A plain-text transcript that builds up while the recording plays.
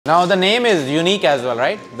Now the name is unique as well,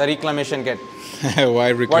 right? The reclamation kit. Why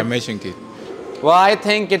reclamation kit? Well, I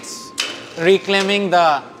think it's reclaiming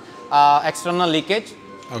the external leakage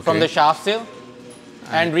from the shaft seal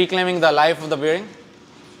and reclaiming the life of the bearing.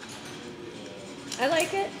 I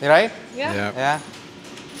like it. Right? Yeah. Yeah.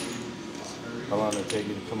 How long did it take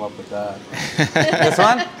you to come up with that? This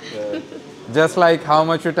one? Yeah. Just like how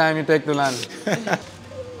much time you take to learn.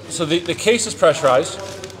 So the case is pressurized.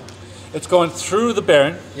 It's going through the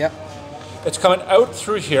bearing. Yep. It's coming out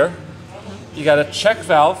through here. You got a check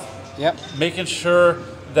valve. Yep. Making sure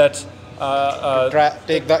that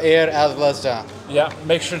Take the air as well as the... yeah,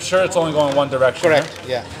 make sure it's only going one direction. Correct.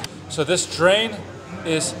 Here. Yeah. So this drain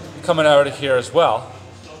is coming out of here as well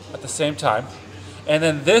at the same time. And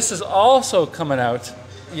then this is also coming out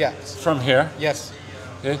from here. Yes.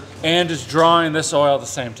 Okay, and is drawing this oil at the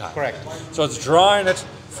same time. Correct. So it's drawing it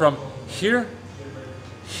from here,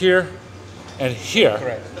 here, and here.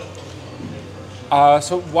 Correct.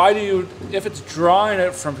 So why do you, if it's drawing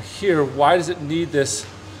it from here, why does it need this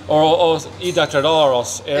or e-duct at all, or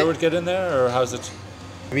else air would get in there, or how's it?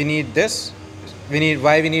 We need this.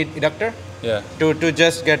 Why we need eductor? Yeah. To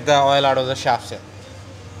just get the oil out of the shaft seal.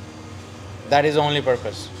 That is the only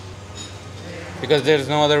purpose. Because there is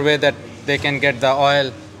no other way that they can get the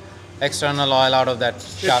oil, external oil out of that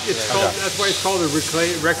shaft seal. That's why it's called a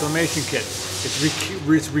reclamation kit.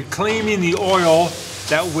 It's reclaiming the oil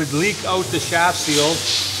that would leak out the shaft seal.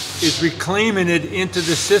 It's reclaiming it into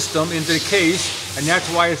the system, into the case, and that's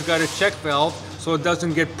why it's got a check valve so it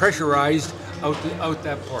doesn't get pressurized out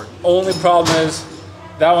that part. Only problem is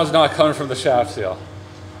that one's not coming from the shaft seal.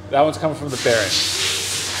 That one's coming from the bearing.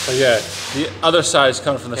 So yeah, the other side is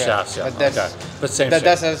coming from the shaft seal. But that's, okay. But same that, thing.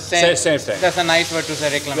 that's a Same thing. That's a nice word to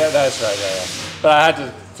say reclamation. That's right, yeah. But I had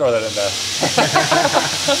to throw that in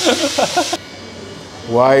there.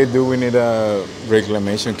 Why do we need a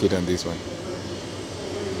reclamation kit on this one?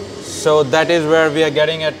 So that is where we are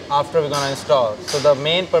getting it after we're going to install. So the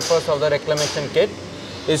main purpose of the reclamation kit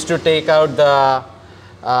is to take out the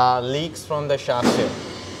leaks from the shaft seal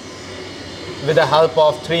with the help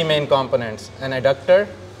of three main components: an adductor,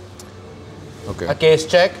 a case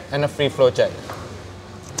check, and a free flow check.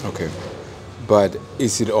 Okay. But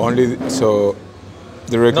is it only so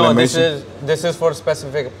the reclamation? No, this is for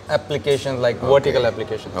specific applications like vertical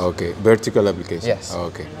applications. Okay, vertical application. Yes.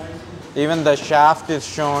 Okay. Even the shaft is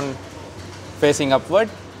shown facing upward.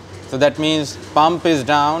 So that means pump is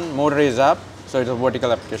down, motor is up. So it's a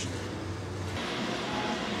vertical application.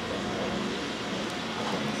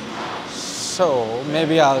 So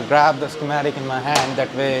maybe I'll grab the schematic in my hand.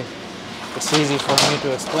 That way it's easy for me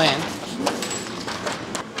to explain.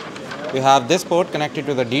 We have this port connected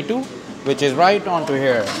to the D2, which is right onto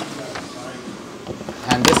here.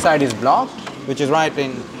 And this side is blocked, which is right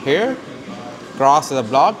in here. Cross the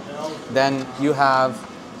block. Then you have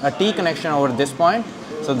a T connection over this point.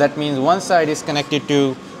 So that means one side is connected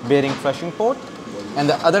to bearing flushing port and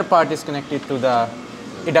the other part is connected to the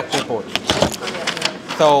eductor port.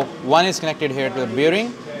 So one is connected here to the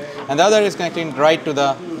bearing and the other is connected right to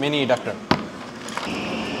the mini eductor.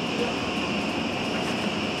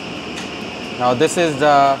 Now this is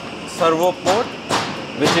the servo port,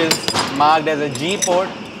 which is marked as a G port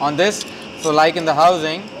on this. So like in the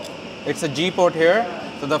housing, it's a G port here.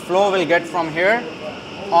 So the flow will get from here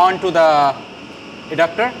onto the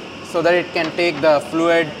eductor so that it can take the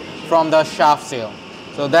fluid from the shaft seal.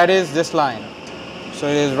 So that is this line. So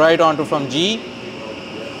it is right onto from G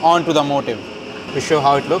onto the motive. To show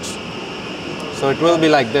how it looks. So it will be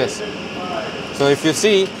like this. So if you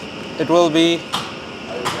see, it will be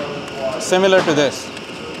similar to this.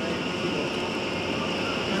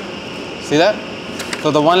 See that?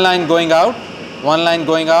 So the one line going out,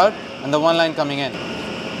 and the one line coming in.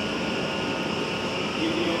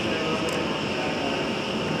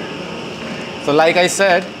 So like I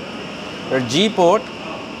said, the G port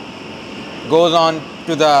goes on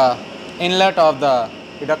to the inlet of the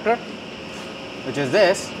eductor, which is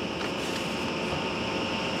this.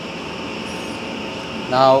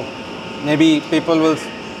 Now maybe people will,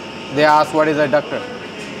 they ask what is a eductor?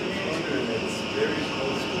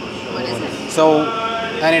 What is it? So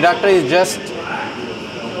an eductor is just,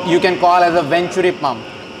 you can call as a venturi pump.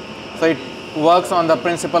 So it works on the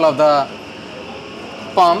principle of the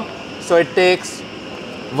pump. So it takes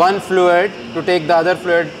one fluid to take the other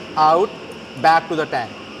fluid out back to the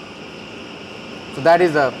tank. So that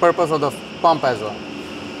is the purpose of the pump as well.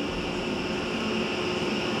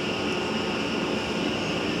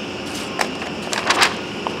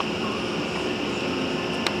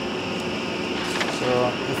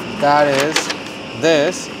 So if that is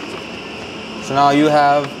this, so now you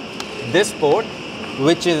have this port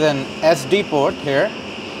which is an SD port here,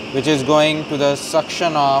 which is going to the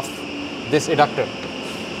suction of this adductor.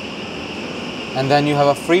 And then you have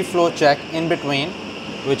a free flow check in between,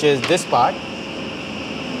 which is this part.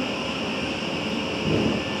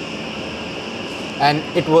 And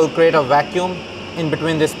it will create a vacuum in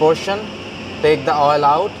between this portion, take the oil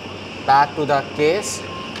out, back to the case,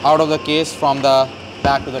 out of the case from the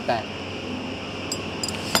back to the tank.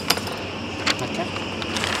 Okay.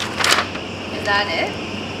 Is that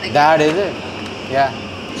it? Like That is it. Yeah.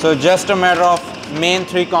 So just a matter of main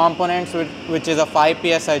 3 components, which is a 5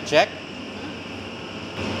 psi check,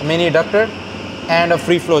 a mini adductor, and a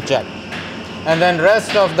free flow check. And then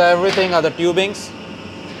rest of the everything are the tubings,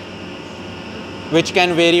 which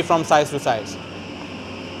can vary from size to size.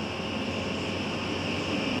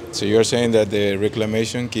 So you're saying that the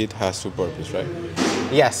reclamation kit has 2 purposes, right?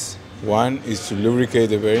 Yes. One is to lubricate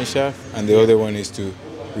the bearing shaft, and the other one is to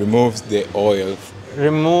remove the oil.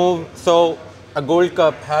 So a Gold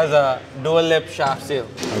Cup has a dual lip shaft seal.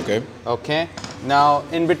 Okay. Okay. Now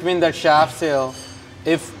in between that shaft seal,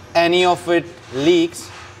 if any of it leaks,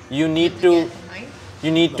 you need to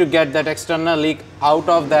get that external leak out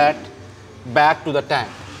of that back to the tank.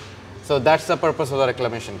 So that's the purpose of the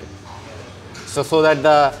reclamation kit. So that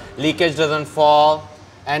the leakage doesn't fall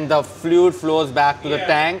and the fluid flows back to the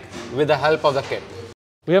tank with the help of the kit.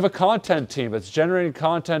 We have a content team that's generating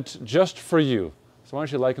content just for you. So why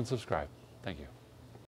don't you like and subscribe? Thank you.